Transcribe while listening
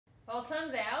Well,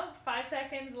 turns out 5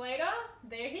 seconds later,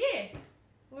 they're here.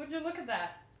 Would you look at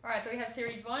that? Alright, so we have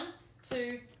series 1,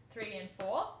 2, 3, and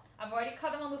 4. I've already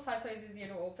cut them on the side so it's easier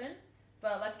to open.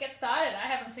 But let's get started. I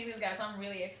haven't seen this guy, so I'm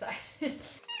really excited. On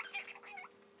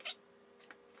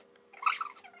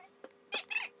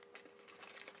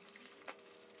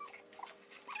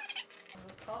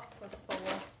the top for store.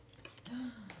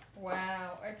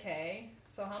 Wow, okay.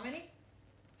 So how many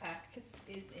packs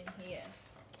is in here?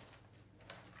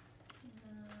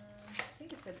 I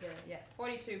think it said there, yeah,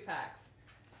 42 packs.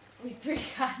 With 3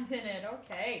 cards in it,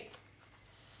 okay.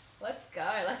 Let's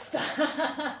go, let's start.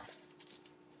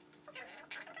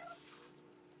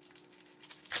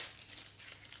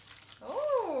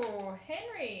 Oh,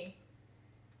 Henry.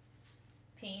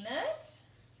 Peanut.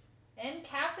 And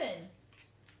Cap'n.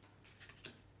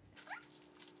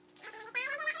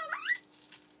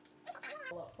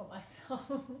 A lot for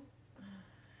myself.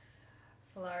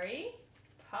 Flurry.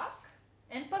 Puck.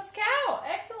 And Pascal.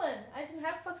 Excellent. I didn't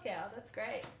have Pascal. That's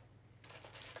great.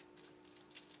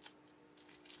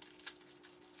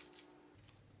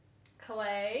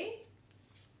 Clay.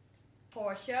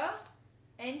 Portia.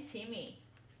 And Timmy.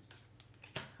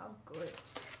 How good.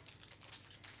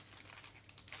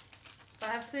 If I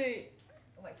have to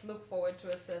like look forward to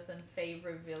a certain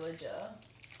favorite villager,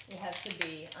 it has to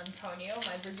be Antonio,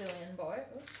 my Brazilian boy.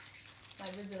 Oops. My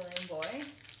Brazilian boy.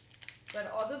 But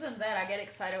other than that, I get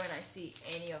excited when I see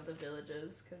any of the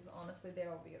villagers because honestly, they're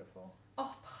all beautiful.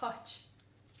 Oh, Pudge.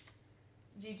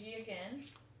 GG again.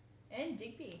 And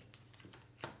Digby.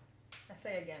 I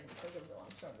say again because of the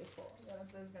ones from before.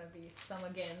 There's gonna be some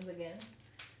agains again.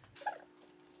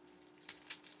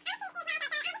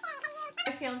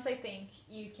 My fiance think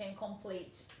you can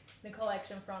complete the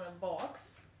collection from a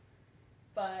box,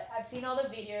 but I've seen all the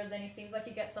videos and it seems like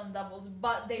you get some doubles,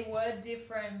 but they were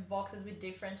different boxes with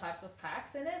different types of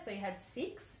packs in it, so you had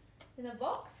 6 in a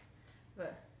box.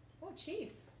 But oh,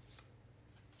 Chief,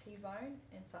 T-Bone,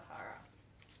 and Sahara.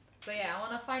 So yeah, I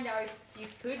want to find out if you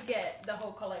could get the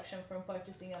whole collection from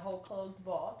purchasing a whole closed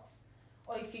box,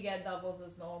 or if you get doubles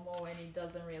as normal and it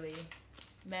doesn't really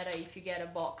matter if you get a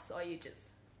box or you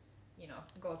just, you know,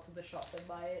 go to the shop and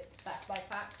buy it pack by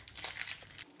pack.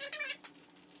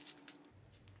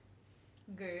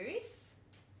 Goose,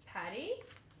 Patty,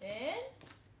 and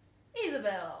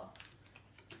Isabel.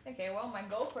 Okay, well, my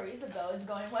goal for Isabel is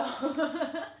going well.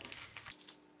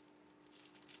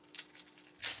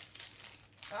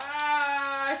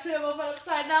 I should have opened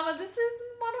upside down, but this is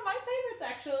one of my favorites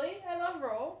actually. I love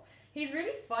Roll. He's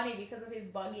really funny because of his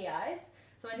buggy eyes.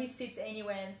 So when he sits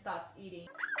anywhere and starts eating.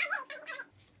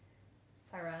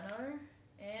 Cyrano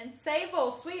and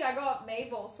Sable. Sweet, I got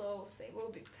Mabel, so Sable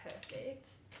will be perfect.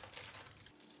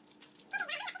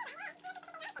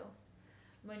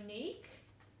 Monique,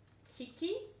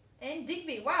 Kiki, and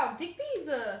Digby. Wow, Digby is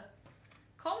a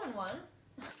common one.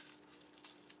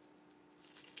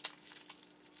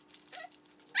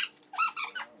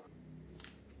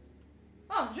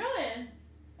 Oh, Joanne!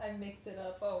 I mixed it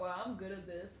up. Oh wow, I'm good at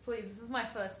this. Please, this is my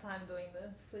first time doing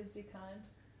this. Please be kind.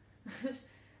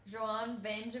 Joanne,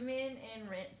 Benjamin, and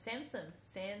Samson.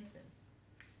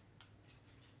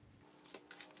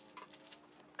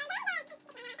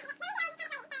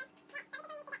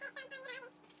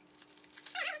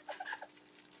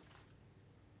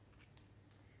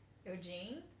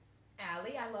 Eugene,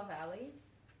 Allie, I love Allie,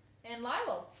 and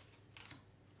Lilo.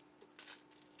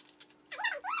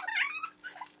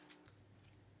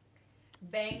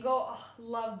 Bangle, oh,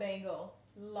 love Bangle,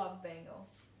 love Bangle.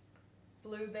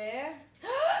 Blue Bear,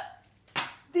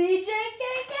 DJ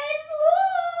KK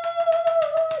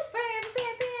Sloot! Bam,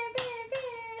 bam, bam, bam,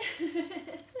 bam.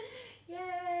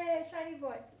 Yay, shiny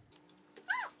boy.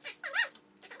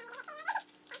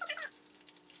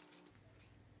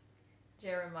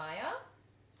 Jeremiah,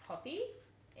 Poppy,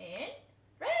 and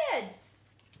Red.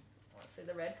 Let's see,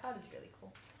 the red card is really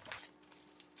cool.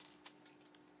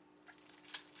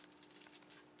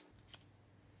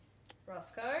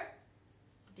 Roscoe,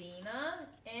 Dina,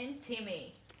 and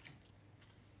Timmy.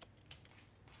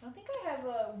 I don't think I have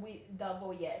a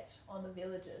double yet on the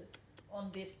villagers,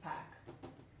 on this pack,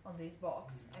 on this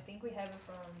box. I think we have it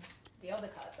from the other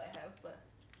cards I have, but...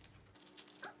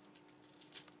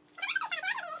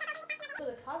 So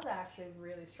the cards are actually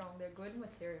really strong. They're good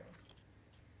material.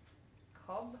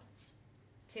 Cobb,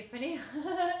 Tiffany,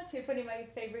 Tiffany, my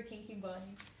favorite kinky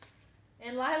bunny,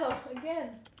 and Lilo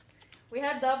again. We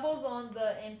had doubles on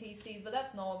the NPCs, but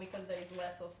that's normal because there is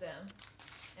less of them,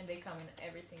 and they come in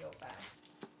every single pack.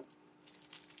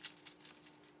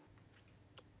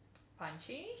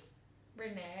 Punchy,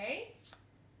 Renee,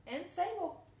 and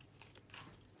Sable.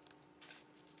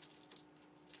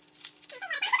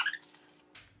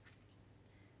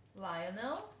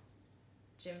 Lionel,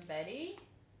 Jimbetti,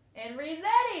 and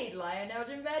Rizzetti. Lionel,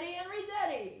 Jimbetti, and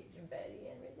Rizzetti. Jimbetti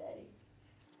and Rizzetti.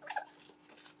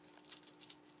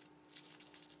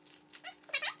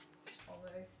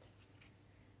 Almost.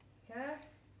 Okay.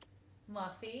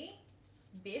 Muffy,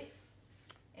 Biff,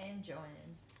 and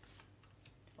Joanne.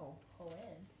 Oh,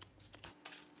 Hoenn.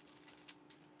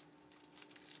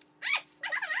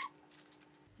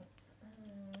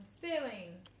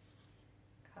 Stealing.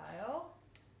 Kyle.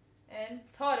 And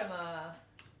Totema.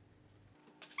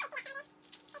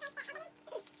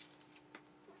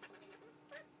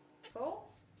 Sol.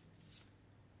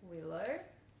 Willow.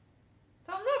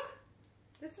 Tom Nook!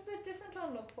 This is a different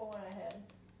Tom Nook for one I had.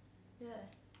 Yeah.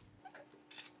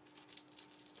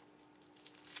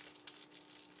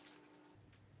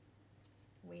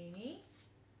 Weenie.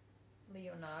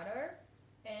 Leonardo.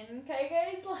 And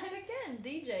KK's line again.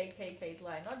 DJ KK's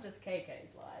line, not just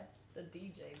KK's line. The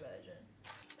DJ version.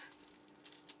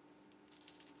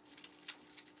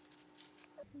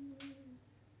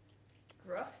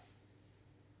 Gruff.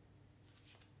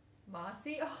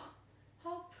 Marcy. Oh,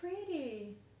 how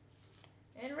pretty.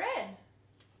 And Red.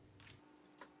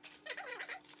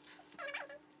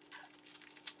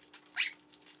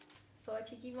 So a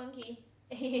cheeky monkey.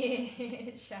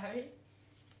 Shari.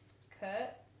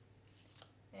 Kurt.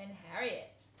 And Harriet.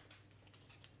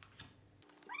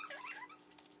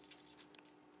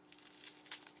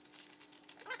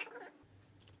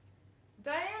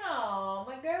 Diana,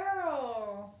 my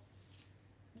girl.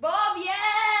 Bob,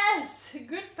 yes!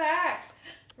 Good pack.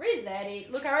 Rizzetti.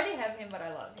 Look, I already have him, but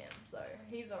I love him, so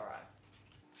he's alright.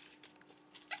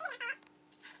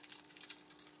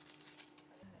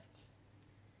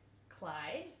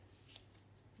 Clyde.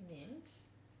 Mint.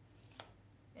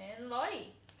 And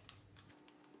Lottie.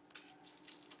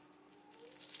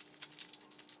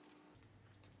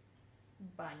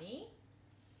 Bunny.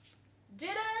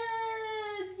 Jitters!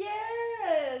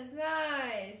 Yes!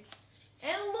 Nice!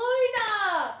 And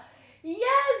Luna!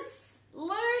 Yes!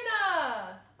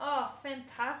 Luna! Oh,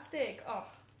 fantastic. Oh,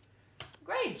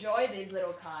 great joy these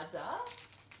little cards are.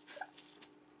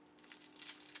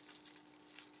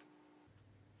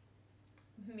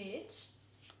 Mitch.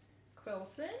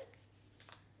 Quilson.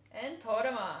 And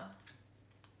Totema.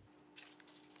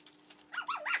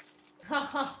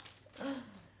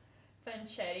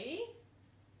 Fanchetti.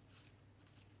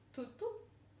 Tutu.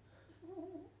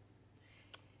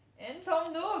 And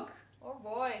Tom Nook. Oh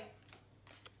boy.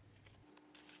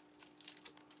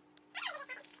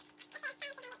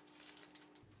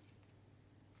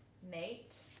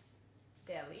 Nate.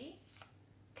 Deli.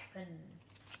 Kevin.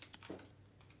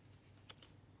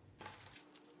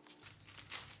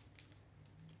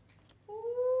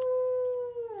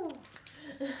 Ooh.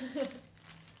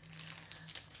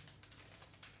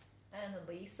 And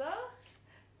Lisa.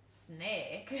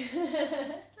 Snake.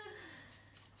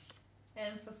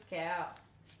 And Pascal.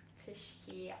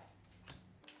 Pascal.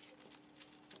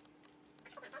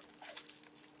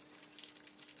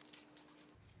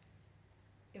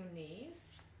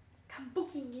 Eunice.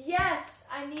 Kabuki. Yes!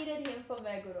 I needed him for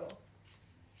Meguro.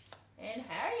 And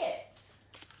Harriet.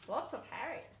 Lots of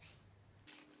Harriet.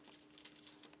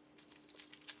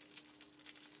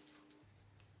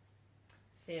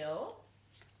 Phil.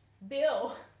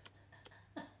 Bill.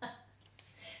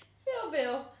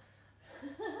 Bill.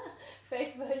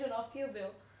 Fake version of Kill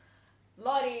Bill.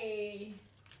 Lottie.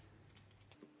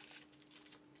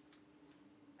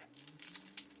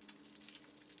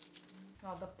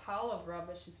 Oh, the pile of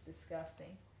rubbish is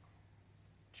disgusting.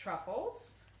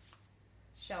 Truffles.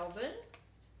 Sheldon.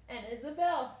 And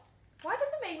Isabel. Why does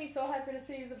it make me so happy to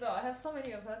see Isabel? I have so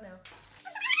many of her now.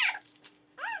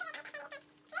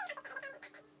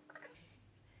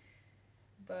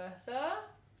 Bertha.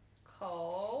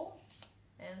 Cole.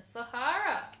 And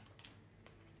Sahara.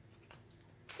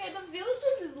 Okay, the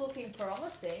villages is looking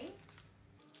promising.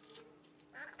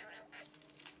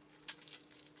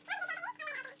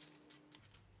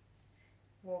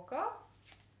 Walker.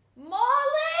 Molly!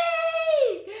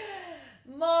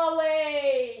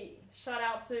 Molly! Shout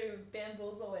out to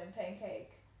Bamboozle and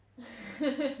Pancake.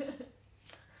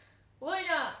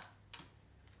 Luna!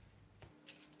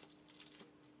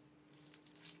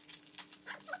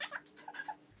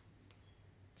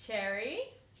 Cherry.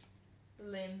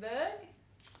 Lindbergh.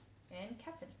 And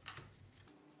Captain.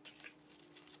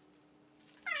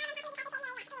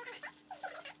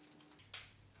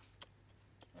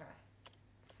 Alright.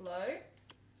 Flo,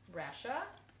 Rasha,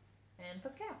 and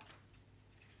Pascal.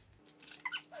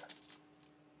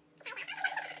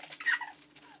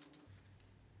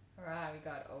 Alright, we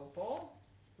got Opal,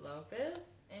 Lopez,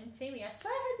 and Timmy. I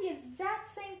swear I had the exact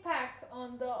same pack on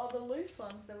the other loose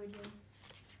ones that we did.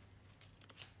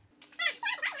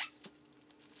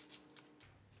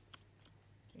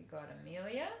 We got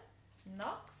Amelia,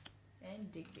 Knox,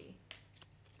 and Digby.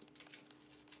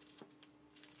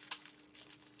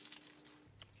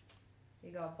 We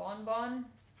got Bonbon,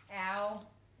 Owl,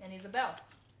 and Isabel.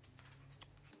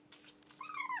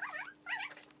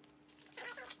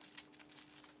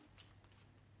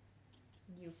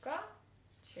 Yuka,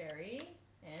 Cherry,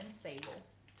 and Sable.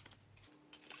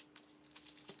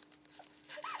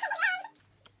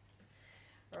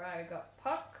 Alright, we got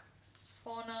Puck,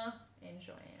 Fauna, and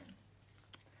Joanne.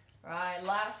 Alright,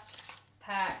 last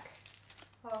pack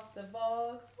of the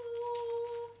box.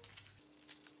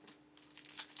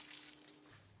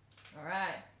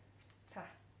 Alright.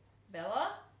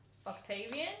 Bella,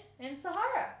 Octavian, and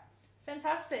Sahara.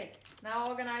 Fantastic. Now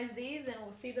organize these and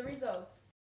we'll see the results.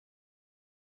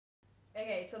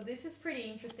 Okay, so this is pretty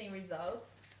interesting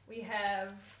results. We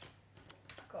have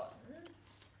gotten...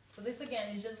 So this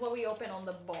again is just what we open on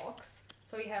the box.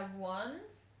 So we have 1,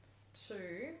 2,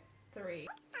 3...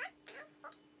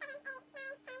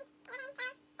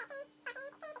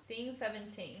 16,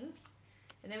 17.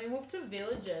 And then we move to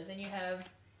villagers and you have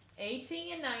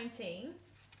 18 and 19.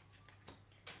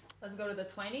 Let's go to the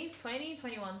 20s. 20,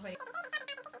 21,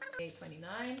 28,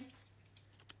 29.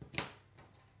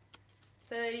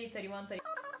 30, 31, 30,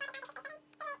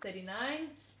 39.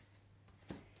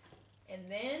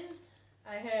 And then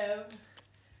I have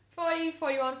 40,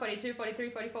 41, 42, 43,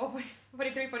 44,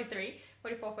 43, 43,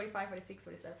 44, 45, 46,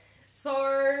 47.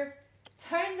 So,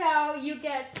 turns out you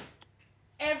get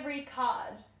every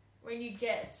card when you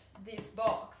get this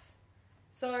box.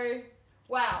 So,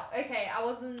 wow, okay,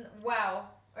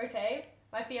 okay,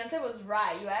 my fiance was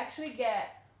right. You actually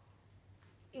get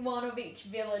one of each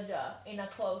villager in a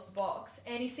closed box.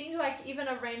 And it seems like even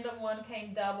a random one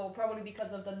came double, probably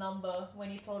because of the number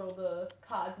when you total the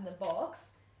cards in the box.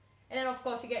 And then of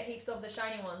course you get heaps of the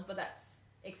shiny ones, but that's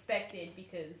expected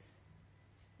because,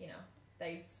 you know,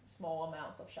 there's small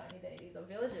amounts of shiny than it is of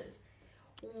villagers.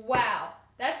 Wow,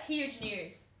 that's huge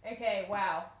news. Okay,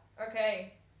 wow,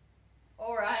 okay.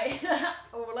 Alright,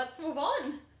 oh, let's move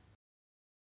on.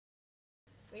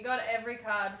 We got every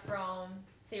card from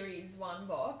Series 1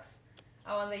 box.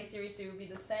 I want these Series 2 will be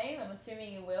the same. I'm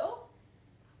assuming it will.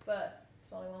 But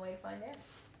there's only one way to find out.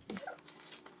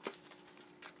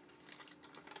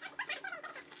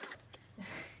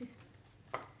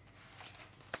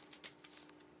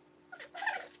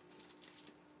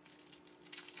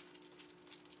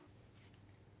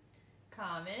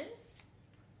 Carmen,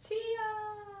 Tia,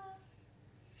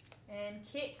 and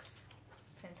Kix.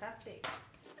 Fantastic.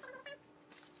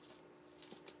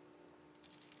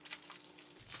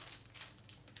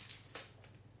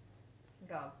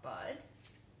 Got Bud,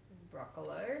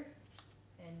 Broccolo,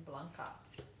 and Blanca.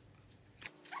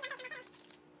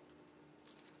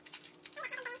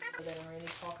 They don't really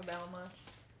talk about much.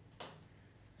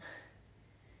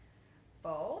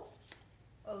 Bo,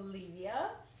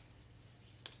 Olivia,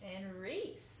 and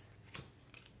Reese.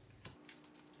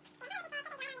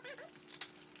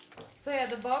 So yeah,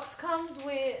 the box comes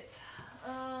with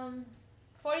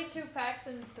 42 packs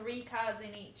and 3 cards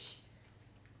in each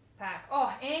pack.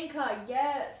 Oh, Anchor,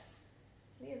 yes!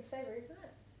 Leon's favorite, isn't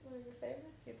it? One of your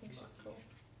favorites? You think she's cool.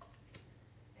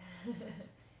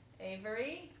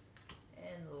 Avery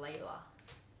and Layla.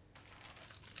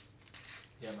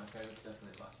 Yeah, my favorite's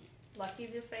definitely Lucky.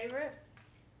 Lucky's your favorite?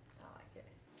 I like it.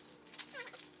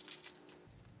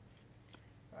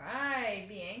 Right,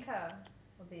 Bianca.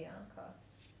 Or Bianca.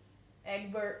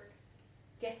 Egbert.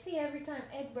 Gets me every time.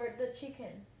 Egbert the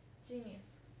chicken.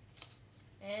 Genius.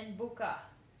 And Buka.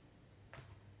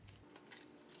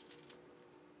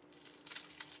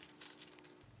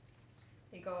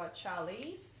 We got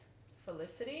Charlize,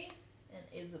 Felicity, and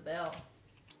Isabel.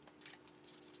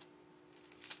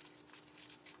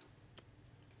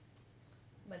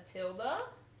 Matilda,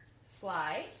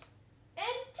 Sly, and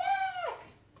Jack!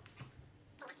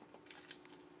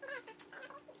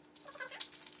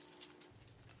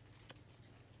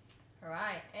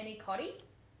 Alright, Annie Cotty,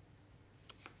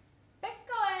 Becca,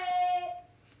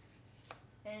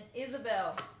 and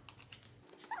Isabel.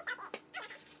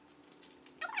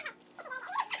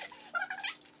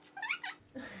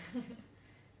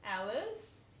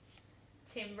 Alice,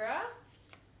 Timbra,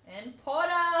 and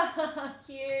Porter!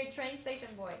 Cute, train station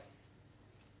boy.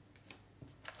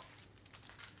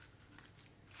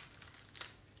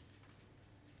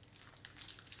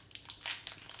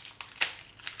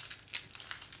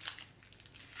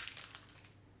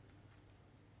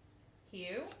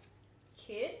 Hugh,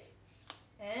 Kid,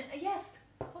 and yes,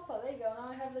 Hopper, there you go, now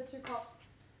I have the 2 cops.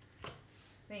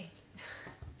 Me.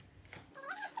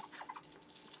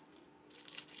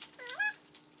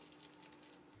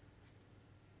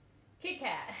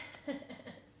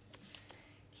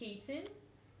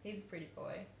 pretty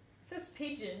boy. It says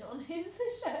pigeon on his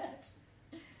shirt.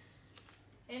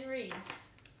 And Reese.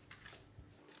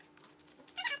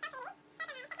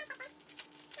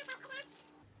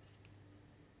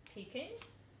 Pekin.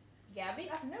 Gabby.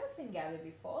 I've never seen Gabby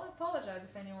before. I apologize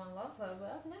if anyone loves her,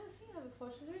 but I've never seen her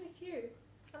before. She's really cute.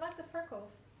 I like the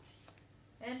freckles.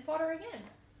 And Potter again.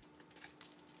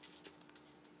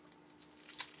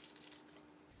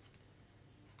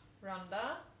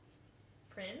 Rhonda.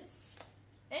 Prince.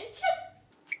 And Chip.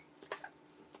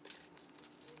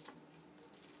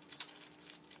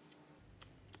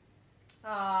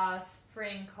 Ah,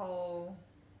 Sprinkle.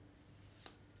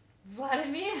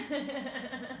 Vladimir.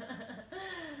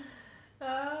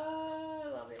 Oh, I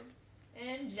love him.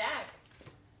 And Jack.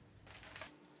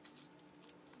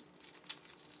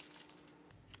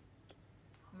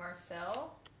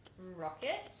 Marcel.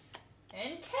 Rocket.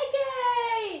 And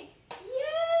KK!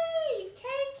 Yay!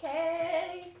 KK!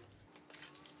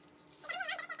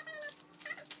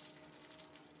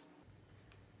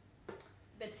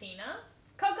 Bettina.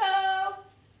 Coco!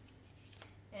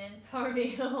 And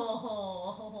Tony.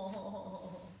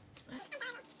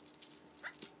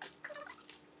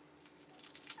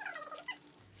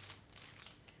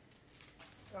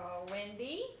 Oh,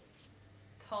 Wendy,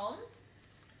 Tom,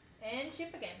 and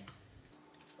Chip again.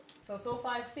 So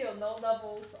far still no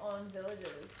doubles on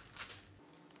villagers.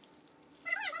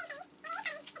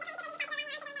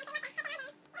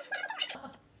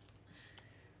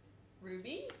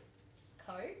 Ruby,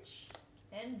 Coach,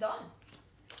 and Don.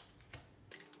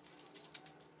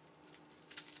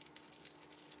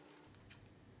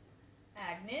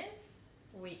 Agnes,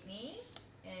 Whitney,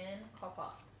 and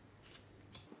Copper.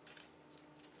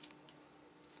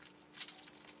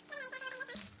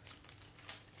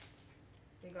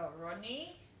 We got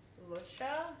Rodney,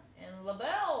 Lucia, and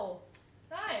LaBelle.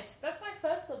 Nice, that's my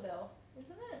first LaBelle,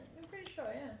 isn't it? I'm pretty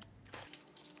sure, yeah.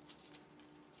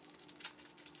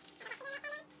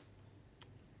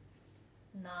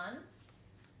 Nun,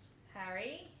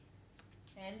 Harry,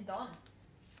 and Don.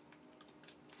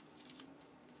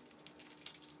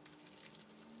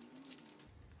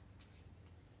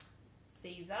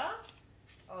 Caesar,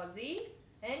 Ozzy,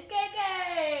 and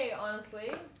KK!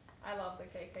 Honestly, I love the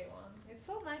KK one. It's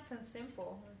so nice and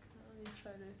simple. Let me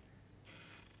try to...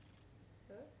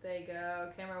 There you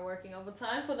go. Camera working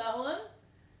overtime for that one.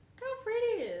 Look how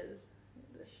pretty it is.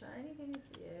 The shiny, can you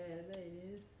see? Yeah, there it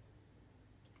is.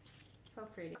 So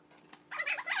pretty.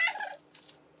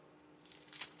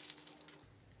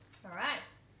 Alright.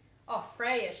 Oh,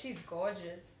 Freya, she's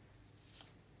gorgeous.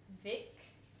 Vic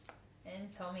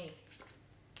and Tommy.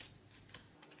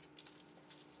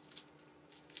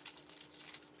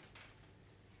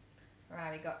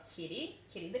 Alright, we got Kitty.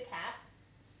 Kitty the cat.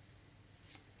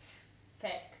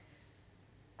 Peck.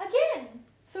 Again!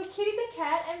 So Kitty the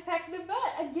cat and Peck the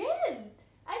bird. Again!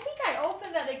 I think I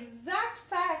opened that exact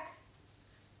pack.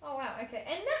 Oh wow, okay.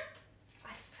 And that...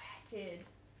 I swear I did.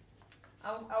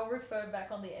 I'll refer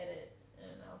back on the edit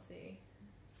and I'll see.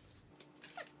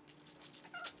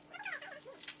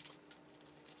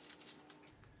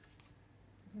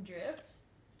 Drift.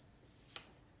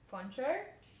 Poncho.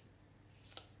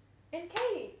 And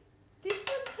Kate, this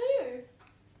one too.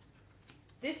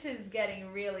 This is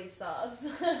getting really sus.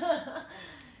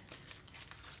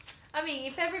 I mean,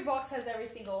 if every box has every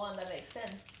single one, that makes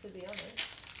sense, to be honest.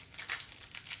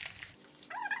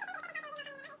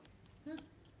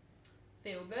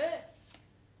 Filbert,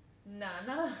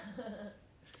 Nana,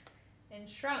 and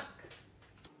Shrunk.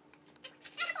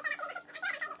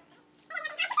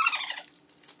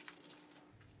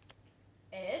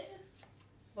 Ed,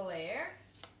 Blair,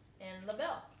 and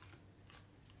LaBelle.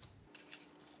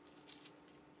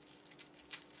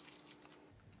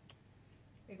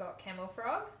 We got Camo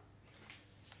Frog,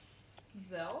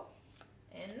 Zell,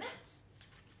 and Matt.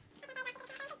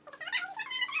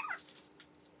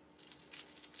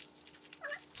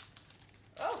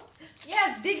 Oh,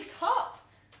 yes, Big Top.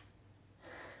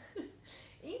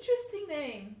 Interesting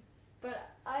name,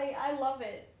 but I love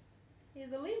it.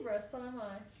 He's a Libra, so am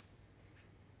I.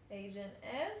 Agent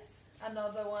S,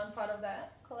 another one part of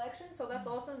that collection, so that's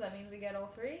awesome. That means we get all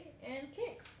three. And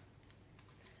Kicks.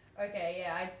 Okay,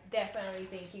 yeah, I definitely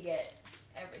think you get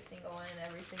every single one in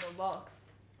every single box.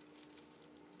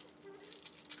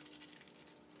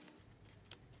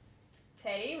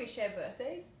 Teddy, we share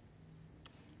birthdays.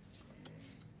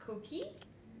 Cookie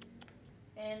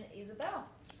and Isabel.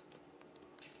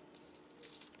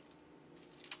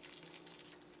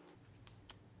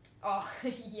 Oh,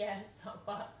 yes,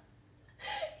 Papa.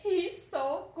 He's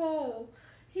so cool.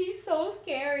 He's so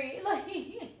scary. Like,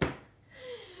 if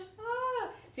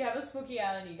you have a spooky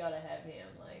island, you gotta have him.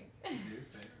 Like, New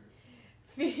favorite.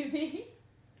 Phoebe,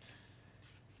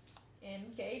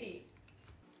 and Katie.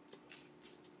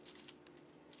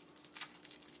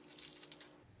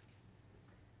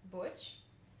 Butch,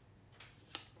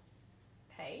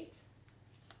 Pate,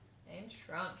 and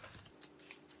Shrunk.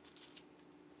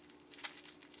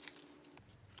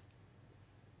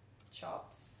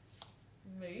 Chops,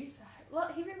 Moose.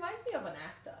 Look, he reminds me of an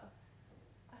actor.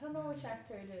 I don't know which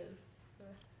actor it is.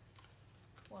 But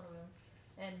one of them.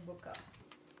 And Booker.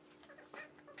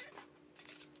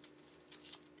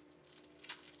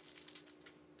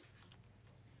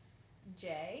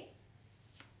 Jay,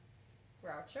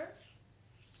 Groucho,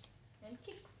 and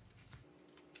Kix.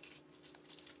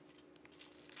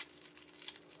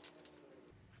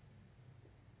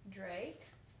 Drake,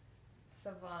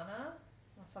 Savannah.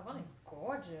 Oh, Savannah's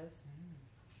gorgeous.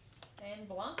 And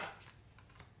Blanca.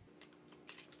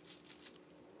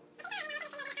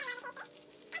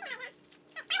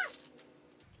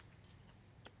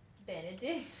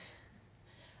 Benedict.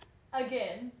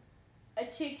 Again, a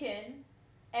chicken.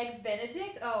 Eggs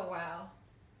Benedict? Oh, wow.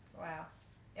 Wow.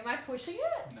 Am I pushing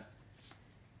it? No.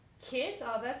 Kit?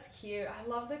 Oh, that's cute. I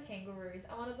love the kangaroos.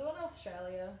 I want to do an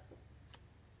Australia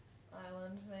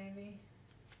island, maybe.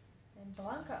 And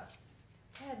Blanca.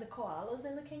 Yeah, the koalas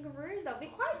and the kangaroos. That would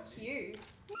be quite cute.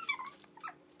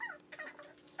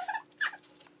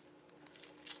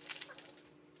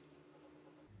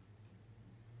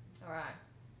 Alright.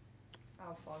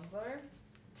 Alfonso.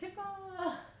 Tipper.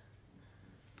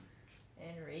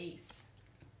 And Reese.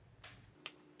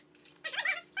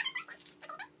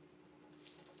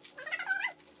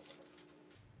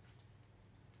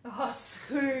 Oh,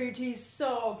 Scoot, he's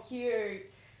so cute.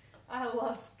 I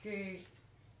love Scoot.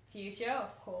 Fuchsia,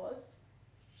 of course.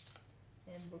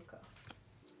 And Booker.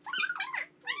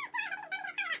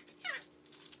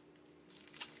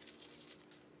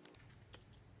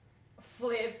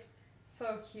 Flip,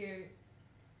 so cute.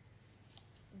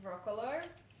 Broccolo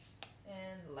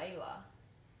and Layla.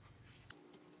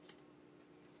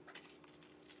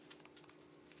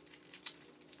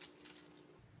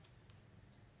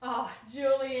 Oh,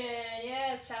 Julian.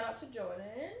 Yes, shout out to Jordan.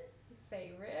 His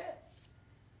favorite.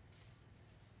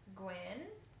 Gwen.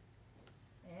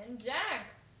 And Jack.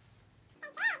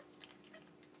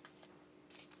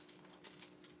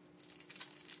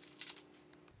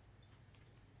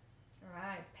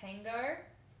 Alright, Pango.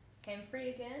 Humphrey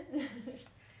again.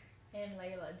 And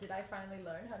Layla. Did I finally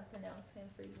learn how to pronounce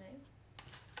Humphrey's name?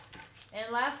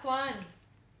 And last one.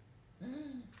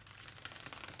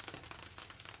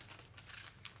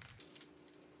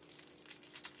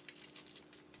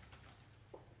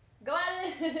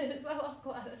 Gladys! I love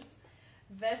Gladys.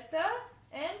 Vesta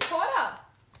and Porter.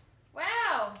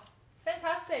 Wow!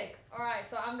 Fantastic. Alright,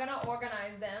 so I'm gonna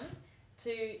organize them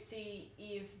to see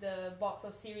if the box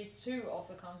of Series 2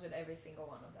 also comes with every single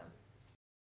one of them.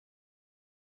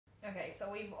 Okay,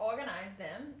 so we've organized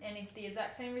them and it's the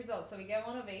exact same result. So we get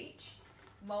one of each,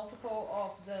 multiple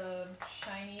of the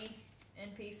shiny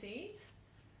NPCs.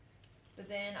 But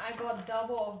then I got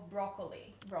double of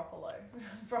broccoli.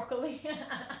 Broccoli.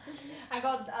 I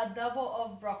got a double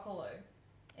of broccoli.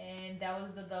 And that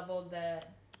was the double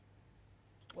that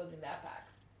was in that pack.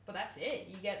 But that's it.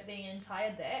 You get the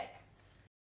entire deck.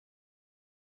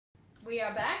 We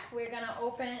are back. We're gonna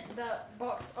open the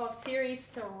box of Series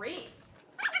 3.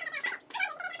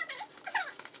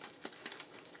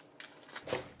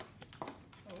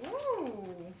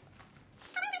 Ooh.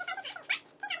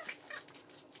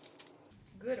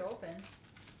 Good open.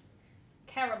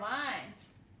 Caroline.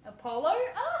 Apollo.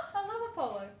 Oh, I love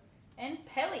Apollo. And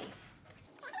Pelly.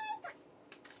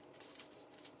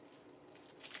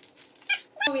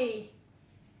 Joey.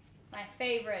 My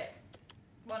favorite.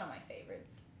 One of my favorites.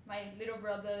 My little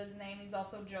brother's name is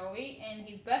also Joey, and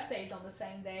his birthday is on the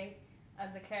same day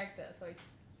as the character, so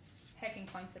it's hecking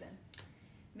coincidence.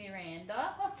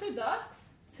 Miranda. Oh, 2 ducks.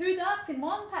 2 ducks in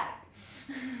one pack.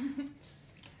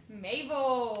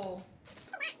 Mabel.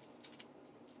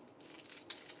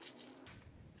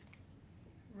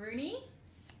 Rooney.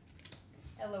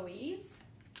 Eloise.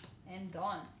 And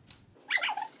Dawn.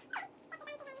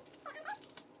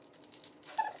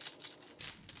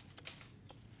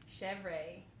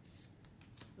 Chevrolet.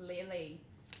 Lily.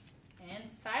 And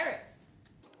Cyrus.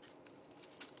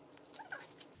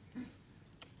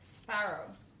 Sparrow.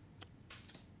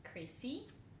 Chrissy.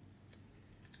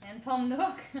 And Tom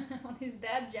Nook on his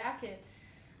dad jacket.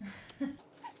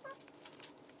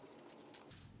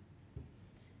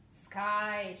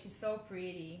 Sky, she's so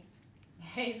pretty.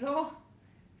 Hazel.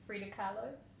 Frida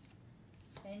Kahlo.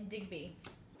 And Digby.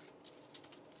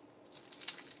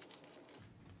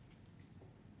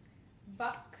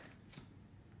 Buck.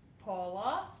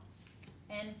 Paula.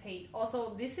 and Pete.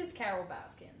 Also, this is Carol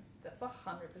Baskins. That's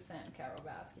 100% Carol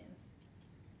Baskins.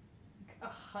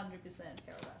 100%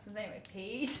 Carol Baskins. Anyway,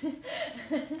 Pete.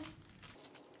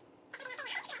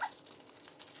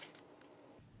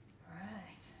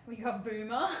 Alright, we got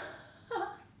Boomer.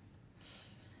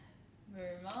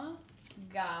 Boomer,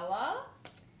 Gala,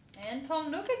 and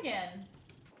Tom Nook again.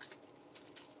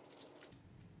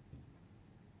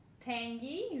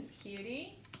 Tangy, he's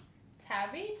cutie.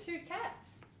 Tabby, 2 cats.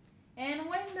 And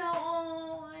Wendell,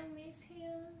 oh, I miss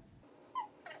him.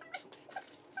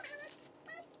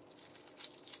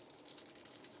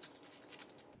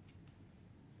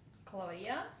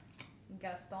 Claudia,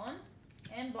 Gaston,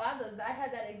 and Blathers. I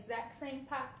had that exact same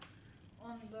pack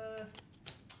on the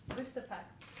booster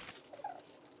packs.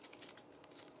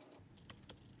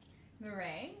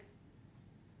 Meringue,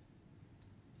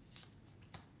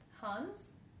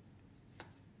 Hans,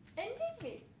 and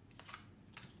Digby.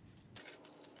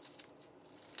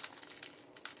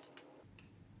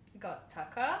 We got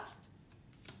Tucker,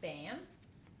 Bam,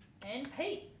 and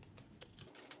Pete.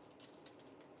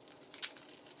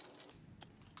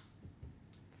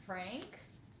 Frank,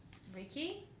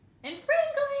 Ricky, and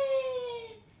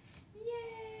Franklin!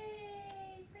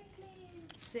 Yay! Franklin!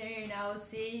 Soon I'll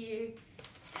see you.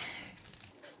 Soon.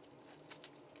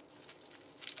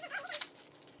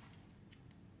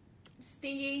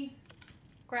 Stingy,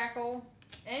 Crackle,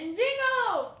 and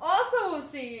Jingle! Also will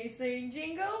see you soon,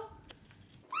 Jingle.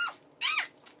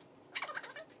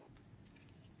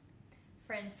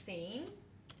 Francine,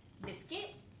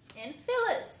 Biscuit, and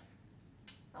Phyllis.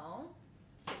 Oh.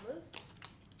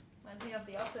 Reminds me of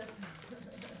The Office.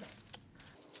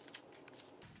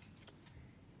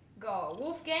 Go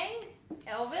Wolfgang,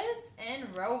 Elvis,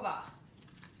 and Rover.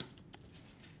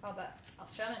 Oh, that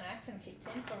Australian accent kicked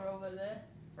in for Rover there.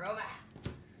 Rover.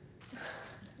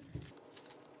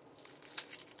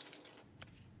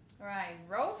 Alright,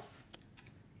 Rolf,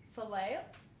 Soleil.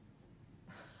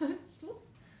 she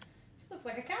looks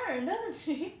like a Karen, doesn't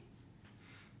she?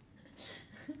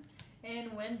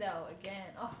 And Wendell again.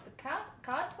 Oh, the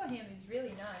card for him is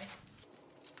really nice.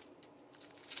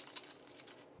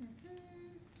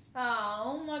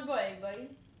 Oh, my boy, buddy.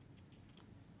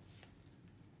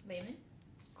 Lemon,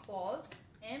 Claus,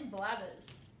 and Blathers.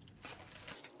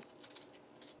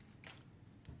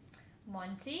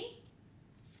 Monty,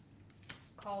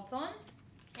 Colton,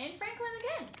 and Franklin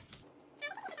again.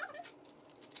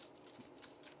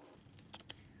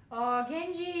 Oh,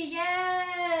 Genji,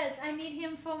 yes! I need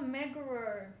him for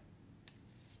Meguro.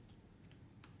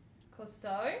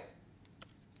 Cousteau.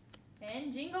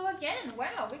 And Jingle again.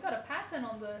 Wow, we got a pattern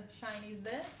on the shinies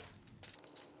there.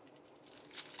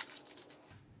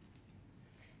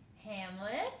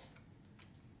 Hamlet.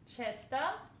 Chester.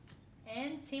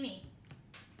 And Timmy.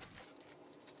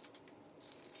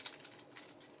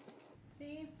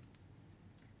 See?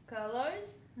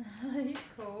 Carlos. He's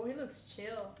cool. He looks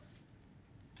chill.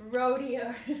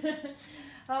 Rodeo.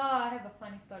 Oh, I have a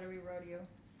funny story with Rodeo.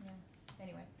 Yeah.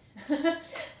 Anyway.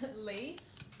 Lee.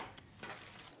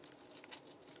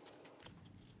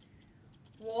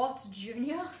 Warts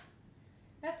Jr.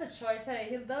 That's a choice, hey.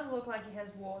 He does look like he has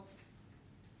warts.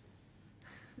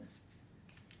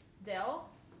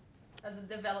 Dell. As a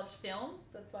developed film.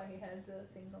 That's why he has the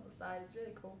things on the side. It's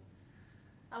really cool.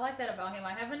 I like that about him.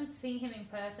 I haven't seen him in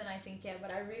person, I think, yet,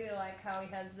 but I really like how he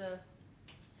has the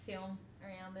film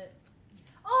around it.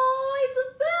 Oh,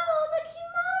 Isabelle, the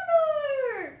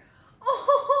kimono!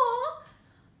 Oh,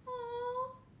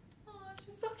 oh, oh,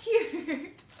 she's so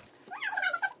cute.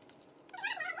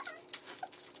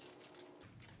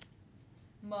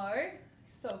 Mo,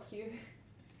 so cute.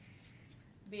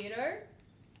 Beater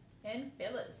and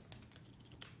Phyllis.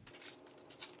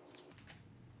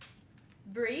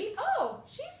 Bree, oh,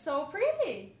 she's so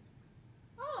pretty.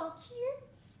 Oh, cute.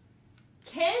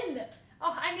 Ken.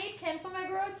 Oh, I need Ken for my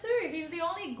grow too. He's the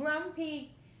only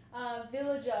grumpy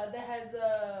villager that has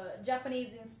a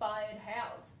Japanese-inspired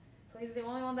house. So he's the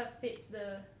only one that fits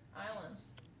the island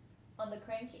on the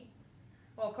cranky.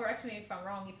 Well, correct me if I'm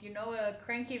wrong. If you know a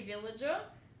cranky villager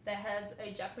that has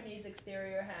a Japanese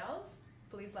exterior house,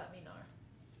 please let me know.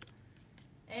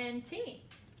 And Timmy.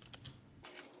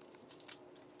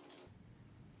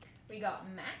 We got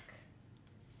Mac,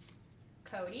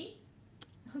 Cody.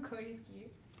 Cody's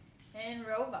cute. And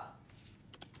Rover.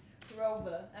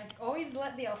 Rover. I always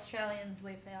let the Australians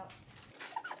live out.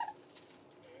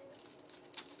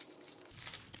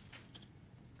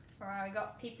 Alright, we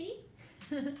got Pippi.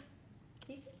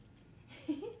 Pippi?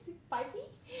 Is it Pippi?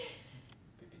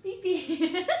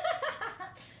 Pippi.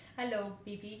 Hello,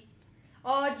 Pippi.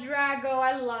 Oh, Drago.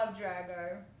 I love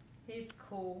Drago. He's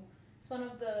cool. one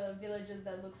of the villages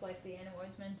that looks like the animal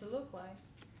it's meant to look like.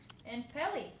 And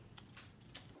Pelly.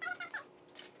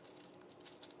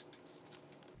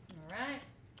 Alright.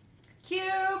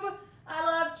 Cube! I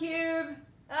love Cube!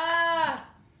 Ah!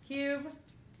 Cube.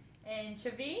 And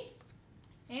Chavi.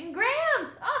 And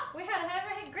Grams! Oh, we haven't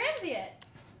had Grams yet.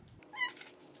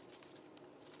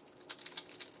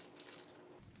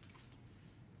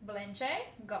 Blanche,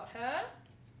 got her.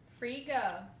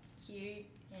 Frigga, cute,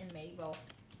 and Mabel.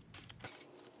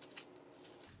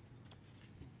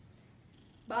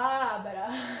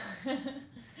 Barbara.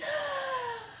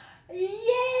 Yay!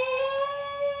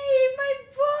 My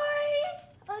boy!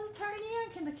 Antonio,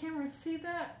 can the camera see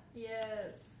that?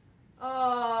 Yes.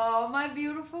 Oh, my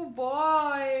beautiful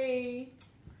boy.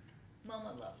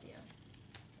 Mama loves you.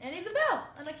 And Isabel,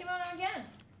 and the kimono again.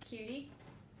 Cutie.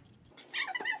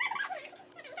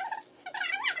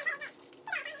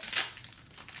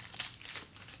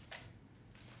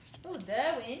 Oh,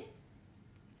 Derwin,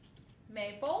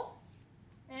 Maple,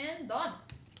 and Don. I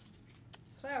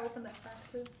swear I opened that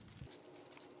pack too.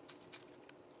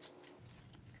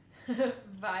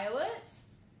 Violet,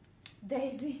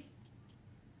 Daisy,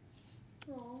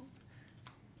 oh,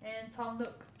 and Tom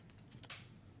Nook.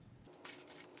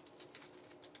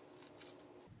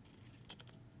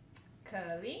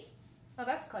 Curly. Oh,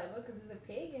 that's clever because it's a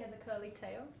pig. It has a curly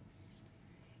tail.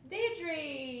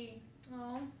 Deirdre.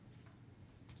 Oh.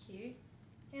 Cute.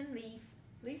 And Leaf.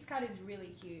 Leaf's card is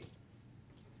really cute.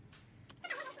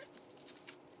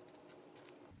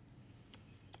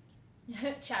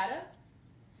 Chatter.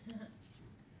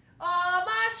 Oh,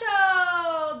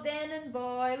 Marshall! Dan and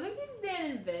boy. Look, he's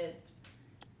Dan and Vest.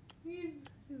 He's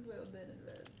little Dan and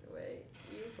Vest. Wait,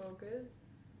 you focus.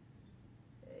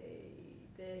 Hey,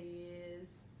 there he is.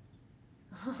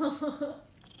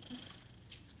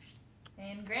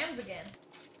 And Grams again.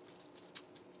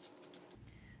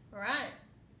 Alright,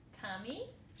 Tommy,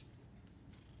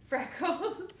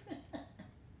 Freckles,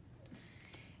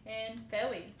 and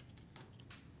Belly.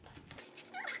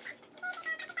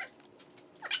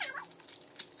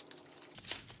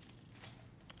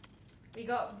 We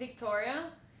got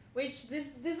Victoria, which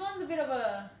this one's a bit of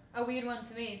a weird one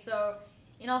to me. So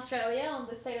in Australia, on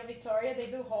the state of Victoria, they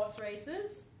do horse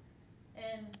races,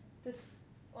 and this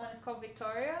one is called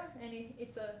Victoria, and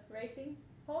it's a racing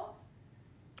horse.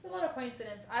 It's a lot of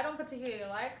coincidence. I don't particularly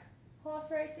like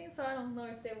horse racing, so I don't know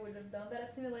if they would have done that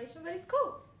as simulation, but it's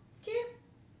cool. It's cute.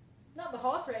 Not the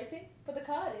horse racing, but the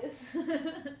card is.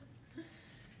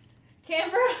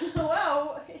 Canberra.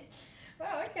 Wow.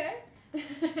 Wow, okay.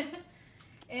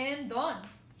 And Dawn.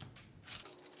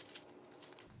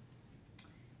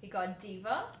 We got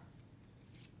Diva,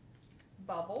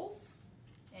 Bubbles,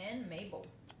 and Mabel.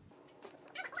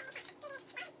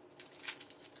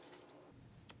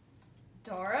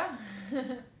 Dora.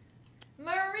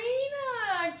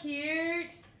 Marina!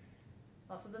 Cute!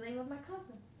 Also the name of my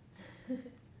cousin.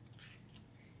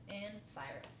 And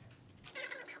Cyrus.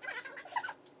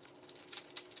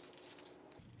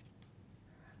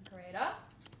 Greta,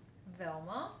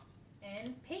 Velma,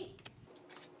 and Pete.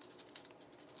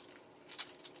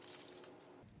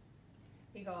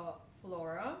 We got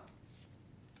Flora,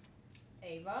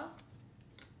 Ava,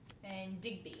 and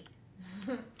Digby.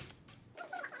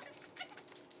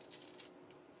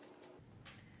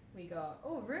 We got,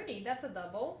 oh, Rooney, that's a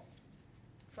double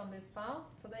from this pile.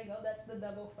 So there you go, that's the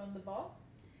double from the box.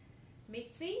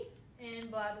 Mitzi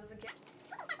and Blathers again.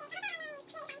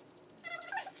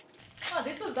 Oh,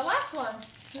 this was the last one.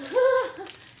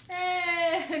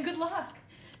 Hey, good luck.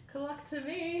 Good luck to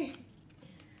me.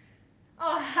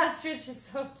 Oh, Astrid is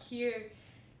so cute.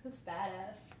 Looks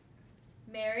badass.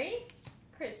 Merry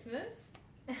Christmas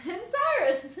and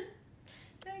Cyrus.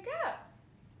 There you go.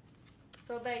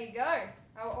 So there you go.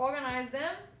 I'll organize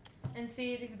them and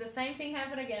see if the same thing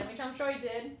happened again, which I'm sure it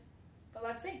did. But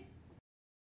let's see.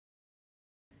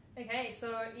 Okay,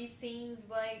 so it seems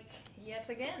like yet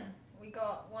again we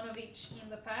got one of each in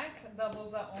the pack.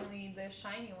 Doubles are only the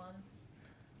shiny ones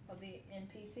of the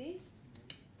NPCs.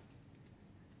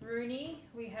 Rooney,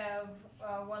 we have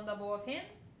one double of him,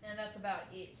 and that's about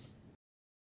it.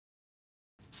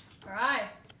 Alright,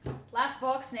 last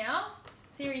box now,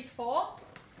 Series 4.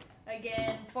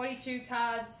 Again, 42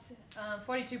 cards,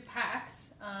 42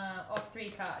 packs of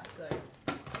 3 cards. So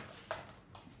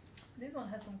this one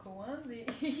has some cool ones.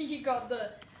 You got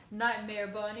the Nightmare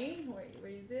Bunny.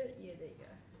 Where is it? Yeah, there you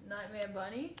go. Nightmare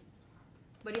Bunny.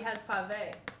 But he has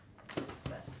Pave.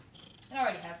 So, I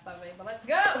already have Pave, but let's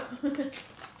go!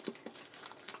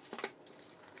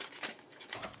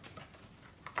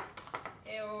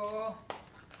 Ew.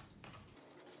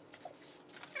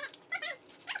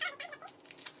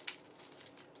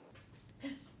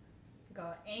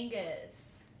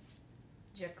 Angus,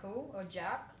 Jakku or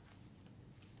Jack,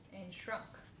 and Shrunk.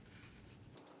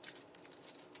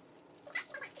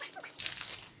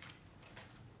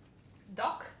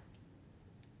 Doc,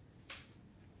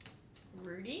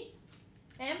 Rudy,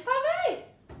 and Pave!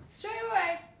 Straight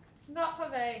away,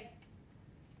 got Pave.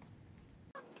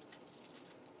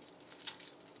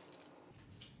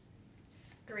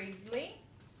 Grizzly,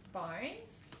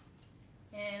 Bones,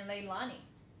 and Leilani.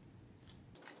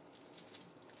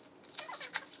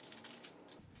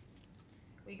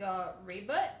 We got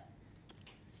Rebut,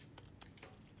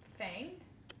 Fang,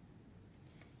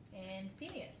 and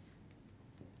Phineas.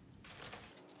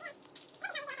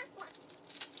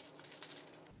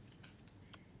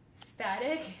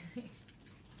 Static,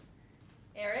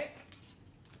 Eric,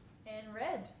 and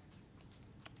Red.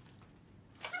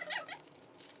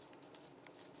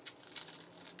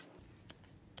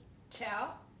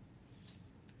 Chow,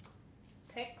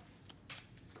 Pix,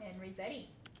 and Rossetti.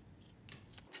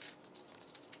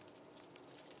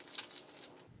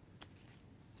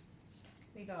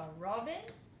 We got Robin,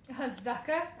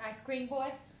 Zucker, Ice Cream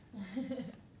Boy,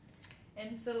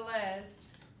 and Celeste.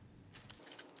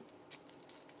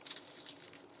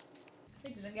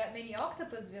 We didn't get many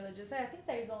octopus villages. I think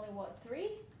there's only, what, 3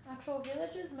 actual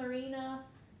villages? Marina,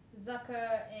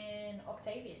 Zucker, and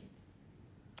Octavian.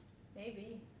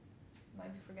 Maybe.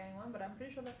 Might be forgetting one, but I'm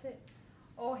pretty sure that's it.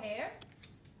 O'Hare,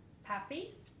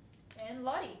 Pappy, and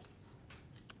Lottie.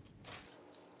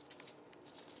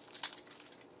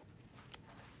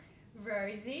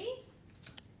 Rosie,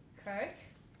 Kirk,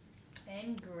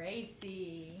 and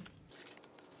Gracie.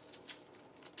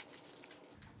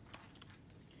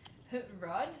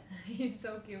 Rod, he's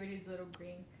so cute with his little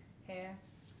green hair.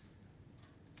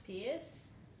 Pierce,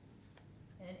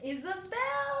 and Isabel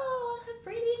on her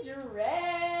pretty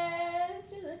dress.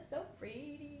 She looks so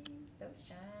pretty, so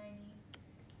shiny.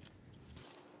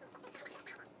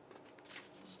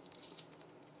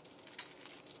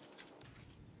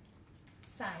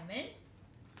 Simon.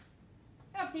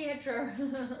 Oh, Pietro.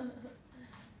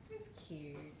 He's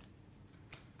cute.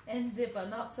 And Zipper,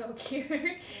 not so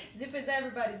cute. Zipper's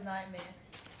everybody's nightmare.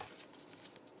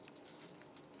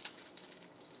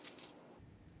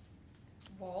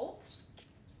 Walt,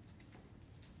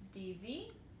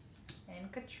 Dizzy,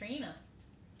 and Katrina.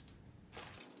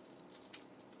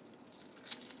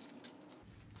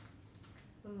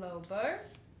 Lobo,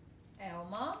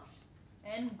 Elma,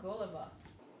 and Gulliver.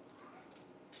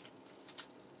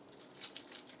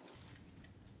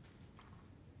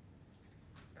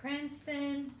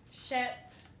 Cranston,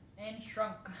 Shep, and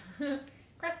Shrunk.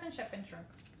 Cranston, Shep, and Shrunk.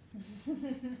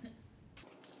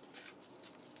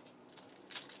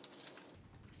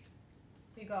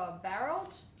 We got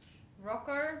Barreled,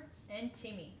 Rocco, and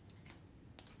Timmy.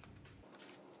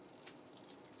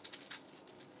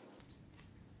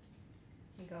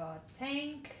 We got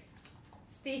Tank,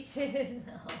 Stitches,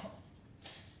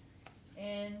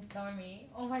 and Tommy.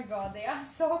 Oh my god, they are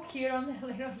so cute on their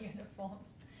little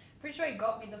uniforms. Pretty sure it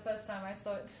got me the first time I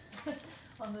saw it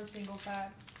on the single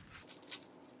packs.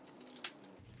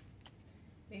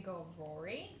 We got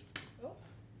Rory, oh,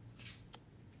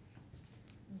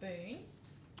 Boone,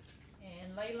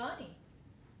 and Leilani.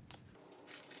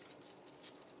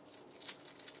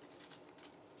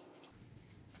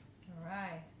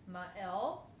 Alright,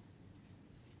 Mael,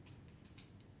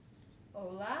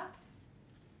 Olaf,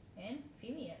 and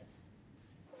Phineas.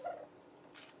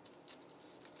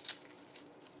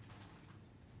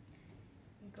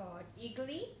 We got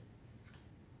Eagly,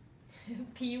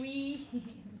 Pee-wee,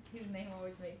 his name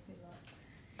always makes me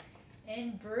laugh,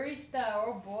 and Brewster,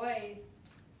 oh boy.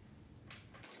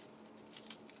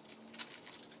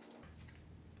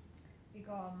 We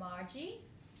got Margie,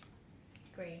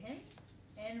 Graham,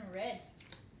 and Red.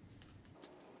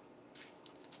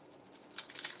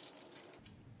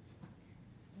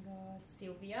 We got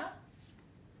Sylvia,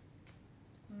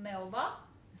 Melba,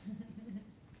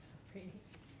 so pretty,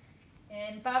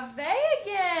 and Pave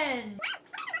again.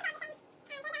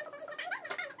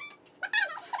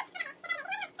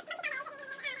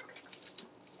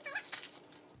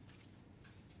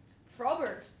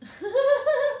 Frobert.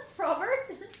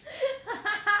 Frobert?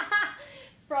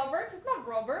 Frobert? It's not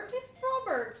Robert, it's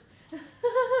Frobert.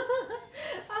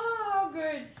 Oh,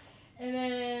 good. And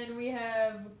then we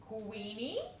have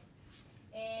Queenie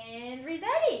and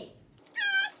Rossetti.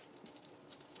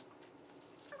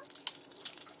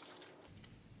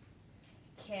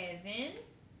 Kevin,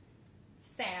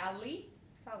 Sally,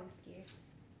 Sally's cute,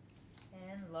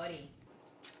 and Lottie.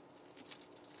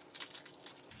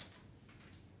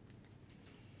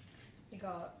 We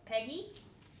got Peggy,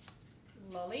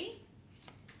 Lolly,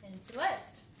 and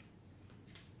Celeste.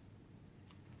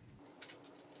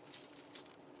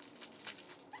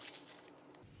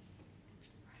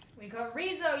 We got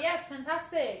Rizzo. Yes,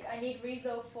 fantastic. I need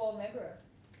Rizzo for Meguro.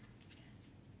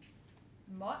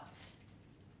 Mott.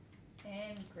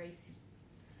 And Gracie.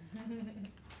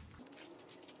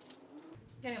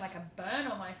 Getting like a burn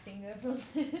on my finger from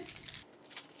this.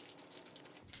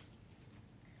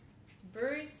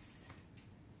 Bruce.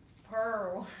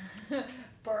 Pearl.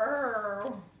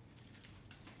 Pearl.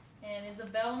 And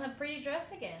Isabelle in her pretty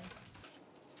dress again.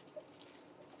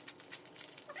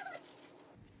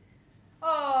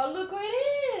 Oh, look who it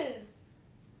is!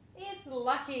 It's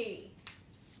Lucky.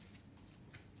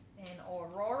 And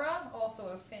Aurora, also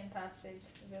a fantastic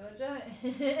villager.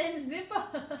 And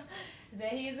Zipper. There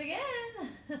he is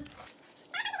again.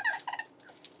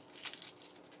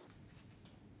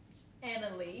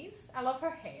 Annalise. I love her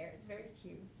hair. It's very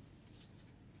cute.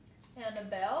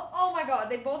 Annabelle. Oh my god,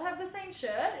 they both have the same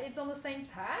shirt. It's on the same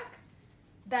pack.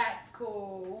 That's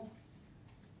cool.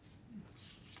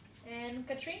 And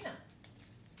Katrina.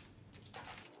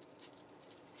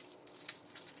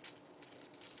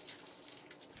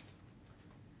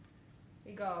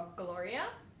 We got Gloria.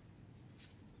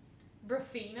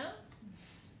 Brafina.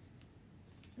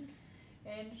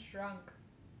 And Shrunk.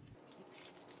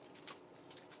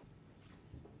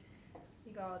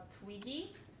 We got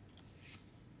Twiggy.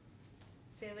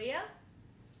 Celia.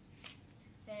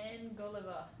 And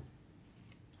Gulliver.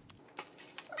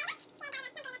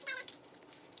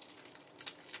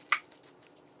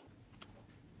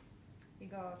 We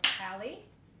got Callie.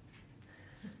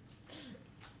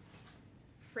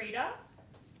 Frida.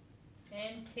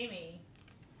 And Timmy.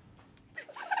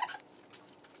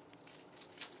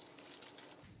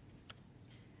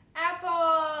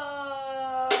 Apple!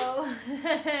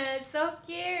 So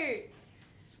cute!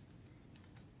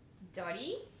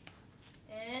 Dottie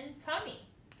and Tommy.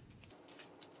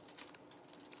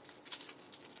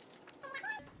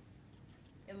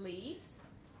 Elise.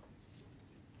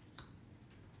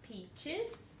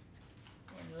 Peaches.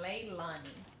 And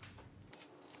Leilani.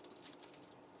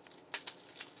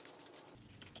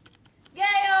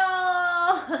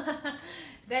 Gale!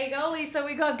 There you go, Lisa.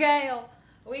 We got Gale.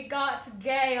 We got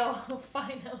Gale,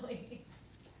 finally.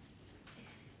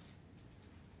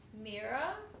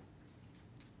 Mira.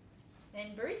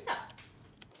 And Barista.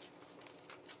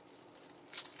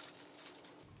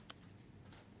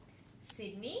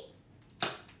 Sydney.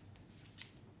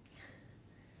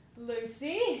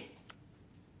 Lucy.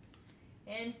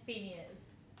 And Phineas.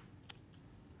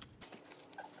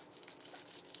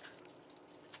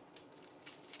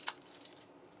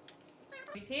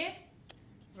 Who's here?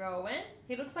 Rowan.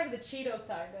 He looks like the Cheetos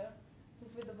tiger,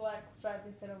 just with the black stripe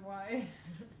instead of white.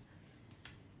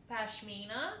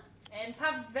 Pashmina. And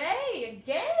Pave!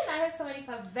 Again! I have so many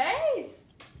Paves!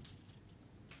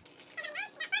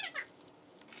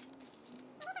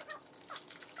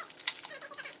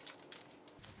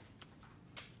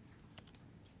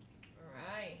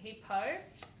 Alright, Hippo,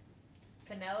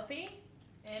 Penelope,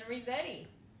 and Rossetti.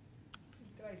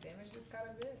 Did I damage this card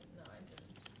a bit? No, I didn't.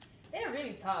 They're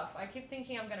really tough. I keep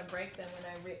thinking I'm gonna break them when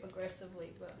I rip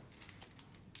aggressively, but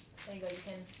there you go, you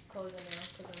can close them now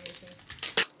because I'm ripping.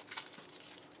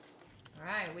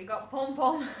 Alright, we got Pom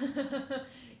Pom.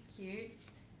 Cute.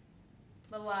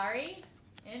 Malari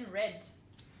and Red.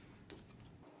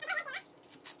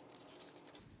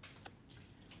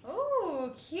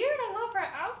 Ooh, cute. I love her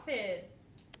outfit.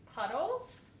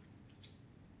 Puddles.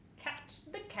 Catch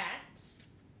the Cat.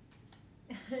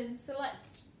 And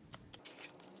Celeste.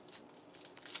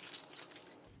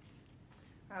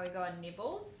 Alright, we got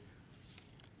Nibbles.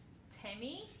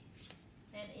 Tammy.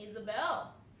 And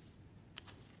Isabelle.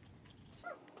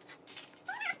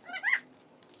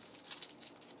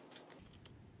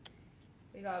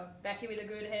 We got Becky with the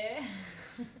good hair.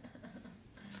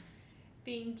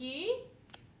 Pinky.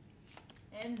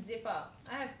 And Zipper.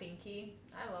 I have Pinky.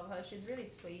 I love her. She's really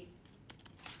sweet.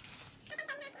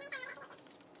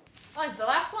 Oh, it's the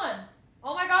last one.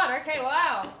 Oh my god. Okay,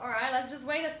 wow. Alright, let's just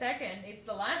wait a second. It's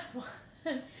the last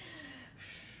one.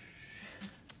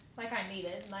 Like I need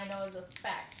it. And I know it's a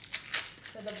fact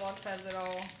that the box has it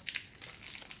all.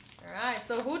 Alright,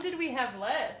 so who did we have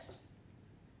left?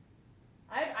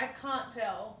 I can't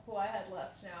tell who I had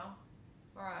left now.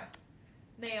 Alright.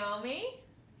 Naomi.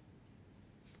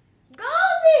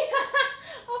 Goldie!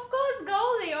 Of course,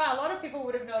 Goldie! Wow, a lot of people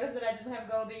would have noticed that I didn't have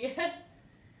Goldie yet.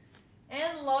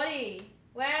 And Lottie.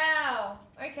 Wow.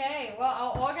 Okay, well,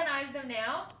 I'll organize them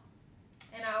now.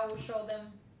 And I will show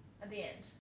them at the end.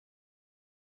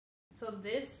 So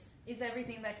this is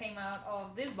everything that came out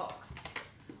of this box.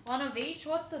 One of each.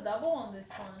 What's the double on this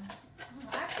one? Oh,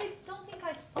 I actually don't think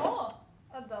I saw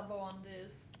a double on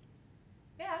this.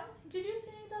 Yeah, did you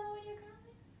see any double in your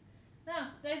copy? No,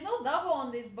 there's no no double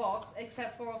on this box,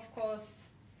 except for, of course,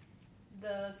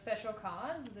 the special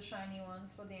cards, the shiny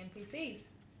ones for the NPCs.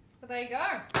 But there you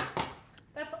go.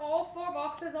 That's all 4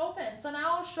 boxes open. So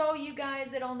now I'll show you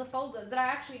guys it on the folders that I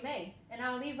actually made. And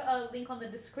I'll leave a link on the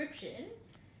description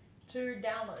to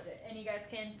download it. And you guys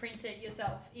can print it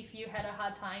yourself if you had a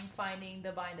hard time finding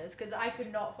the binders. Because I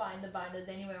could not find the binders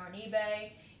anywhere on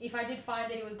eBay. If I did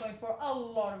find it, it was going for a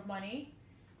lot of money.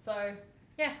 So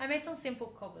yeah, I made some simple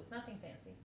covers, nothing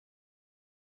fancy.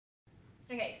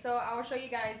 Okay, so I'll show you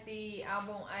guys the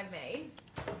album I made.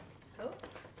 Oh,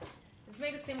 just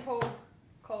made a simple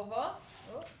cover.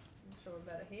 Oh, I'll show it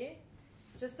better here.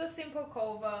 Just a simple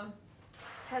cover.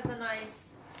 Has a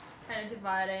nice kind of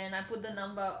divider, and I put the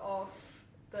number of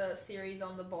the series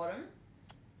on the bottom,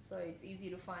 so it's easy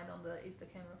to find on the. Is the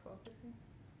camera focusing?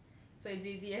 So it's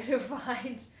easier to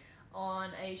find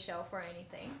on a shelf or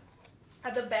anything.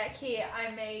 At the back here,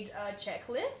 I made a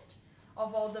checklist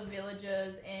of all the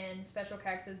villagers and special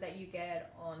characters that you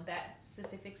get on that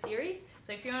specific series.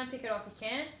 So if you want to tick it off, you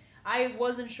can. I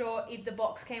wasn't sure if the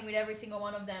box came with every single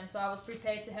one of them, so I was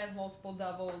prepared to have multiple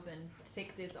doubles and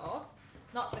tick this off.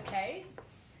 Not the case.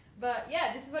 But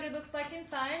yeah, this is what it looks like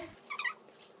inside.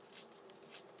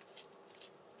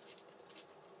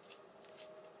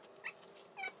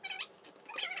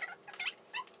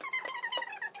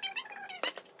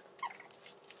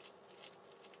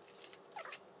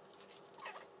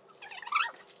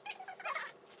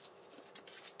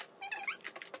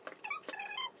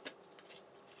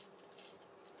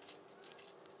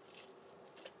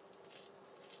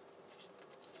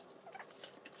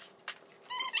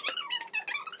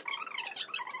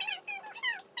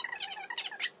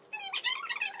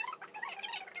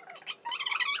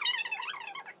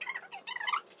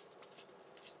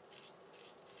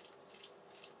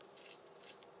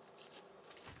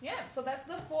 Yeah, so that's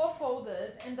the 4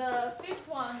 folders, and the 5th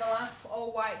one, the last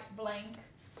all white blank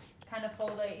kind of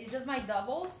folder, is just my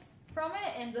doubles from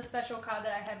it and the special card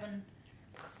that I haven't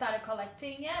started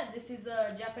collecting yet. This is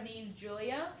a Japanese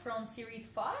Julia from Series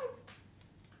 5.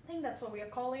 I think that's what we are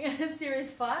calling it,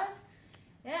 Series 5.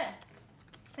 Yeah,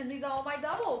 and these are all my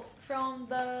doubles from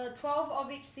the 12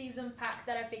 of each season pack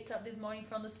that I picked up this morning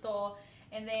from the store,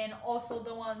 and then also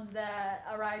the ones that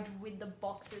arrived with the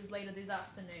boxes later this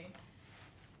afternoon.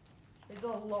 There's a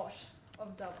lot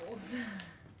of doubles.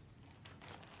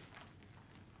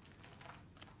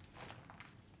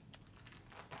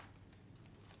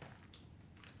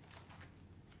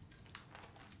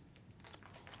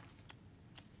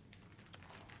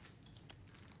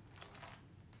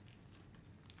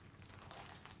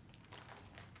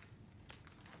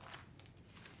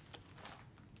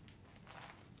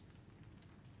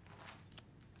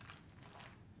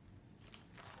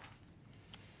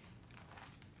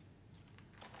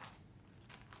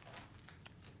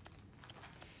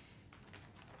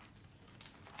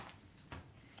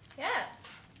 Yeah,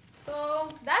 so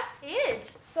that's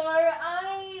it. So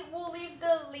I will leave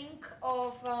the link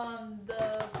of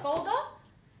the folder,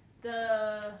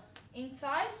 the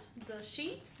inside, the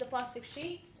sheets, the plastic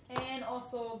sheets, and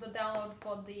also the download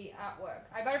for the artwork.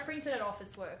 I got it printed at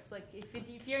Officeworks. Like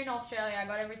if you're in Australia, I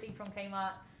got everything from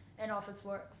Kmart and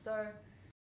Officeworks. So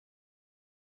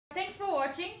thanks for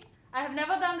watching. I have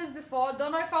never done this before,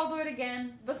 don't know if I'll do it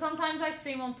again, but sometimes I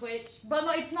stream on Twitch, but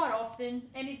no, it's not often,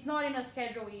 and it's not in a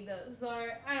schedule either, so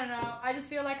I don't know, I just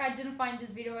feel like I didn't find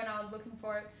this video when I was looking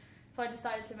for it, so I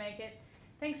decided to make it.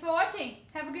 Thanks for watching,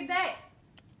 have a good day!